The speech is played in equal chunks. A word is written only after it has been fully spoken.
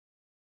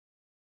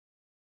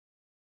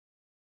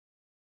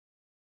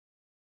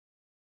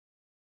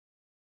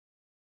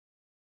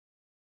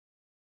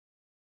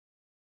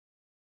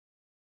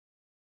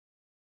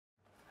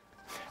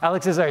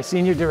Alex is our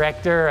Senior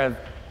Director of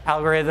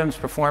Algorithms,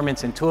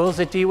 Performance, and Tools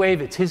at D-Wave.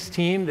 It's his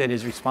team that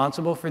is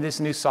responsible for this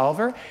new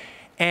solver.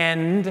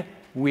 And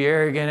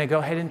we're going to go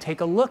ahead and take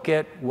a look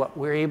at what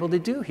we're able to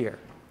do here.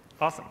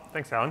 Awesome.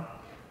 Thanks, Alan.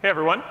 Hey,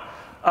 everyone.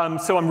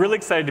 So I'm really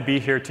excited to be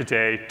here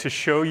today to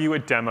show you a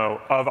demo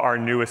of our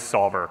newest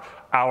solver,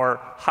 our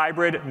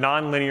hybrid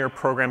nonlinear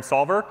program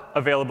solver,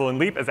 available in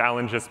Leap, as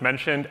Alan just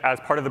mentioned, as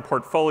part of the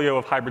portfolio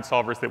of hybrid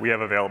solvers that we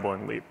have available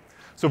in Leap.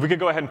 So if we could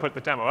go ahead and put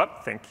the demo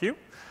up, thank you.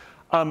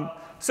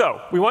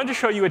 So we wanted to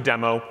show you a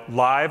demo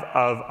live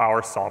of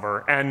our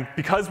solver. And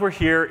because we're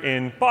here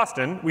in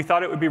Boston, we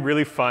thought it would be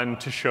really fun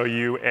to show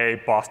you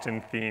a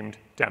Boston-themed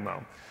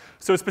demo.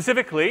 So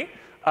specifically,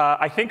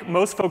 I think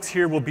most folks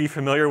here will be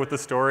familiar with the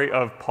story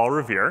of Paul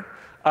Revere.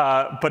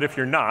 But if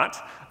you're not,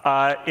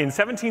 in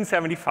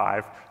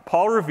 1775,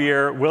 Paul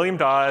Revere, William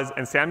Dawes,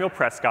 and Samuel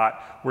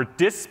Prescott were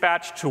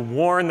dispatched to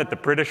warn that the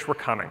British were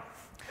coming.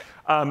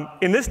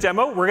 In this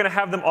demo, we're going to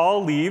have them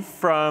all leave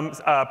from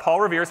Paul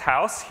Revere's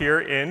house here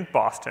in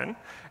Boston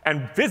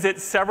and visit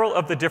several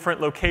of the different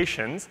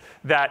locations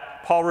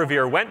that Paul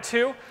Revere went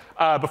to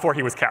before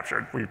he was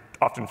captured. We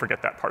often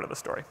forget that part of the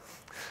story.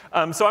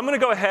 So I'm going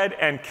to go ahead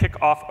and kick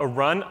off a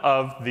run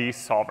of the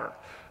solver.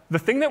 The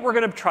thing that we're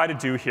going to try to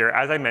do here,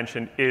 as I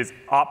mentioned, is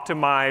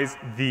optimize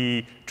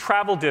the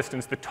travel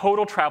distance, the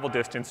total travel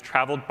distance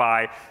traveled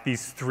by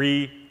these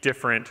three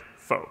different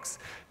folks.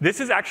 This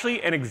is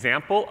actually an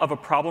example of a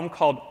problem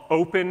called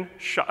open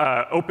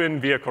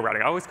vehicle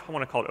routing. I always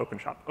want to call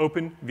it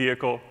open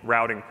vehicle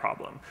routing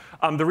problem.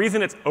 The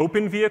reason it's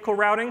open vehicle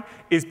routing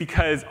is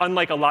because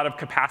unlike a lot of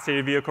capacity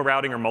vehicle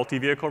routing or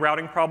multi-vehicle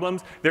routing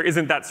problems, there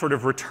isn't that sort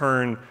of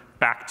return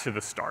back to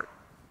the start.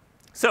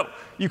 So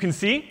you can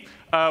see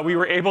we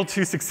were able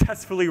to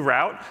successfully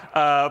route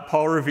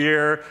Paul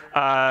Revere,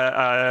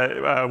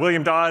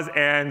 William Dawes,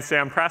 and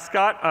Sam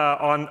Prescott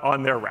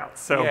on their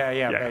routes. So,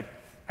 yeah.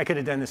 I could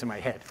have done this in my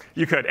head.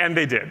 You could, and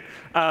they did.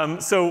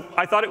 So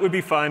I thought it would be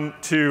fun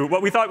to,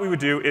 what we thought we would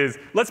do is,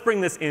 let's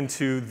bring this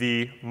into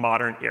the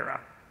modern era.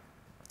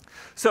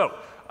 So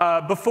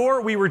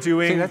before we were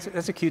doing... See,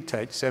 that's a cute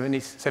touch,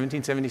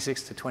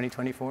 1776 to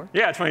 2024.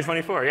 Yeah,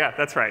 2024, yeah,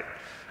 that's right.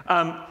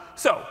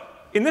 So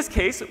in this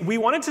case, we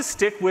wanted to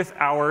stick with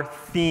our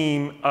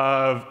theme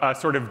of a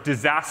sort of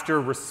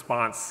disaster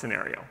response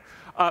scenario.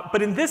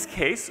 But in this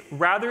case,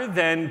 rather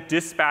than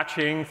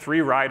dispatching 3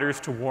 riders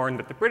to warn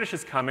that the British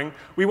is coming,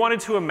 we wanted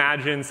to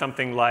imagine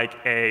something like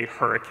a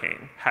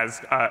hurricane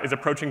is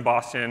approaching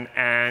Boston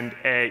and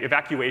an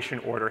evacuation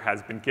order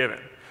has been given.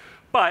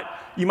 But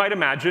you might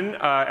imagine,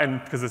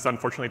 and because this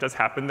unfortunately does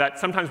happen, that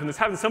sometimes when this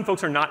happens, some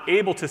folks are not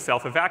able to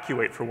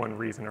self-evacuate for one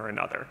reason or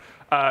another.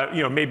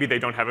 Maybe they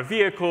don't have a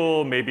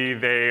vehicle, maybe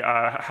they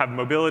have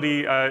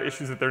mobility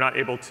issues that they're not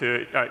able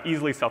to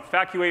easily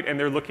self-evacuate, and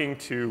they're looking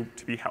to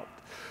be helped.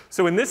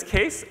 So in this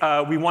case,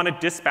 we want to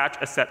dispatch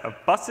a set of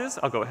buses.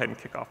 I'll go ahead and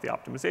kick off the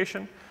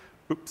optimization.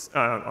 Oops,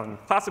 on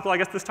classical, I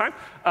guess this time,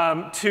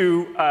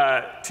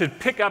 to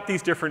pick up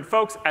these different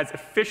folks as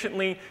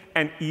efficiently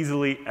and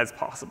easily as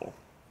possible.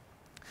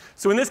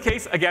 So in this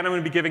case, again, I'm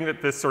going to be giving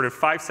it this sort of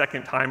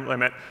 5-second time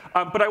limit.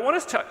 But I want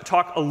us to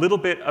talk a little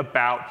bit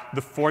about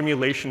the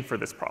formulation for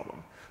this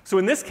problem. So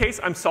in this case,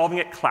 I'm solving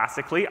it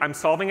classically. I'm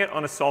solving it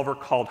on a solver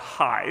called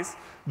HEIS.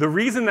 The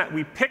reason that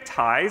we picked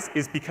HEIS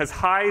is because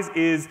HEIS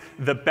is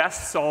the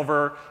best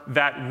solver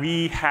that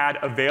we had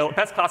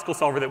best classical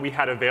solver that we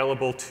had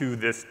available to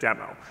this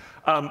demo.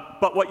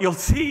 But what you'll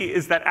see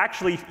is that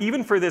actually,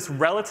 even for this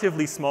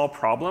relatively small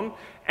problem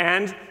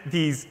and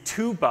these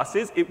 2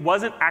 buses, it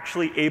wasn't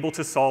actually able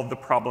to solve the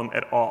problem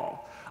at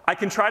all. I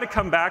can try to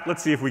come back.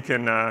 Let's see if we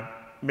can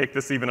make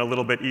this even a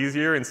little bit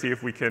easier and see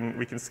if we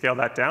can scale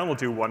that down. We'll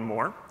do one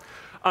more.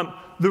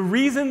 The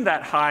reason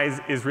that HEIS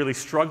is really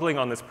struggling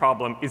on this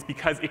problem is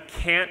because it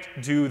can't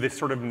do this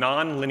sort of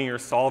nonlinear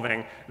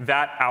solving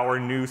that our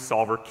new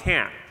solver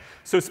can.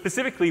 So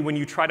specifically, when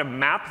you try to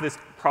map this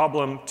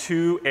problem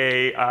to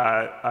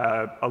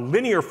a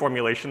linear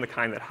formulation, the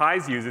kind that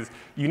HEIS uses,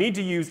 you need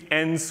to use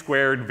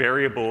n-squared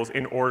variables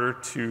in order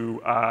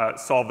to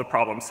solve the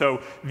problem.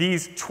 So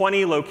these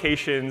 20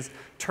 locations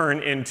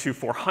turn into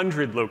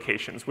 400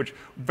 locations, which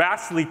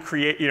vastly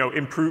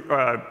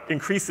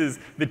increases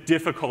the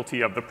difficulty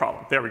of the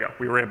problem. There we go.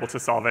 We were able to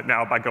solve it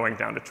now by going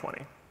down to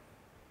 20.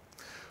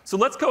 So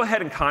let's go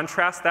ahead and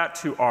contrast that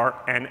to our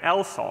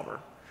NL solver.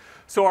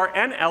 So our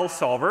NL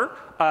solver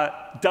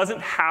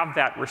doesn't have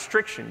that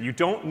restriction. You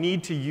don't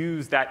need to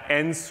use that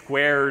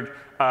n-squared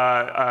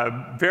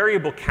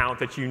variable count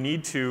that you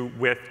need to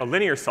with a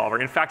linear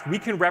solver. In fact, we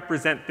can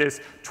represent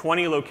this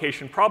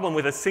 20-location problem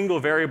with a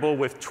single variable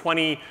with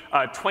 20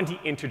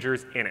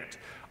 integers in it.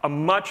 A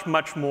much,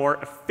 much more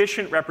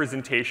efficient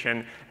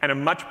representation and a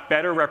much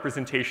better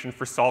representation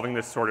for solving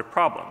this sort of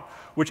problem,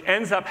 which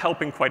ends up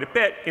helping quite a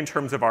bit in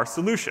terms of our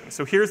solution.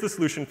 So here's the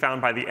solution found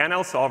by the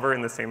NL solver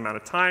in the same amount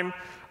of time.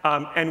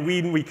 And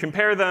when we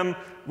compare them,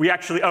 we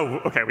actually,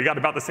 we got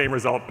about the same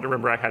result, but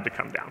remember I had to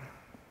come down.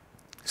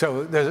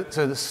 So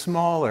the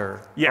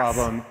smaller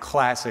problem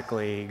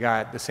classically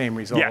got the same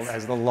result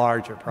as the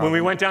larger problem. When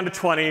we went down to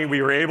 20,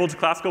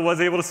 classical was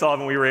able to solve,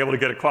 and we were able to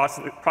get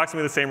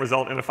approximately the same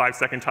result in a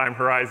 5-second time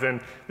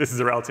horizon. This is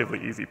a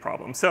relatively easy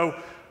problem. So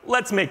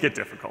let's make it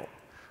difficult.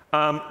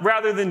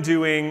 Rather than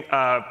doing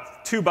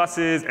 2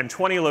 buses and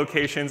 20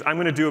 locations, I'm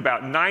going to do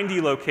about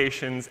 90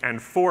 locations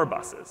and 4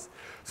 buses.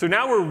 So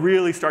now we're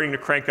really starting to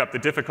crank up the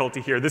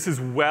difficulty here. This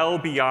is well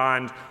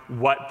beyond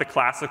what the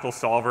classical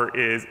solver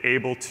is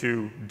able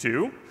to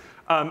do.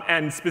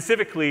 And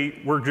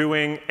specifically, we're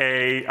doing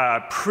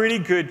a pretty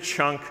good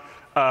chunk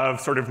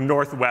of sort of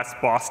northwest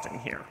Boston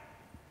here.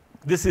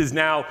 This is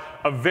now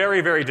a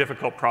very, very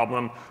difficult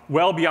problem,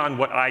 well beyond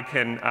what I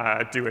can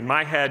do in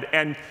my head.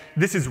 And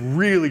this is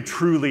really,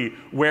 truly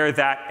where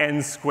that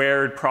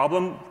n²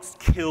 problem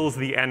kills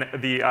the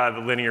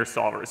linear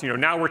solvers.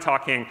 Now we're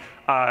talking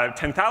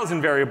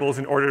 10,000 variables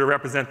in order to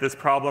represent this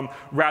problem,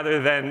 rather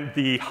than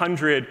the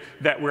 100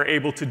 that we're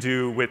able to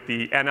do with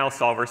the NL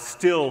solver,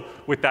 still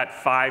with that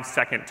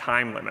 5-second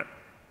time limit.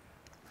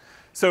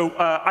 So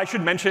I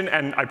should mention,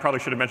 and I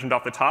probably should have mentioned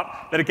off the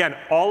top, that again,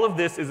 all of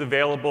this is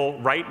available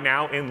right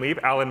now in Leap.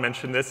 Alan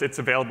mentioned this. It's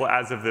available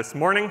as of this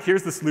morning.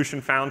 Here's the solution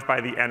found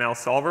by the NL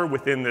solver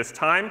within this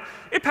time.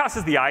 It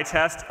passes the eye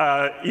test,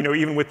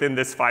 even within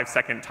this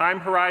 5-second time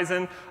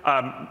horizon.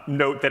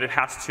 Note that it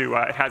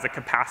has a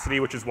capacity,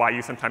 which is why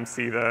you sometimes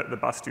see the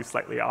bus do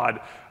slightly odd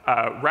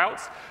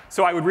routes.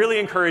 So I would really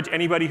encourage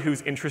anybody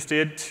who's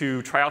interested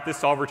to try out this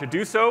solver to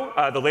do so.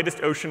 The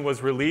latest Ocean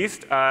was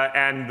released,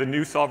 and the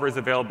new solver is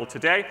available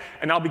today.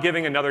 And I'll be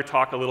giving another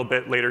talk a little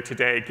bit later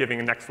today, giving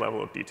a next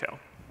level of detail.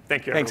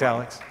 Thank you, everyone. Thanks,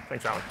 Alex.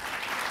 Thanks, Alex.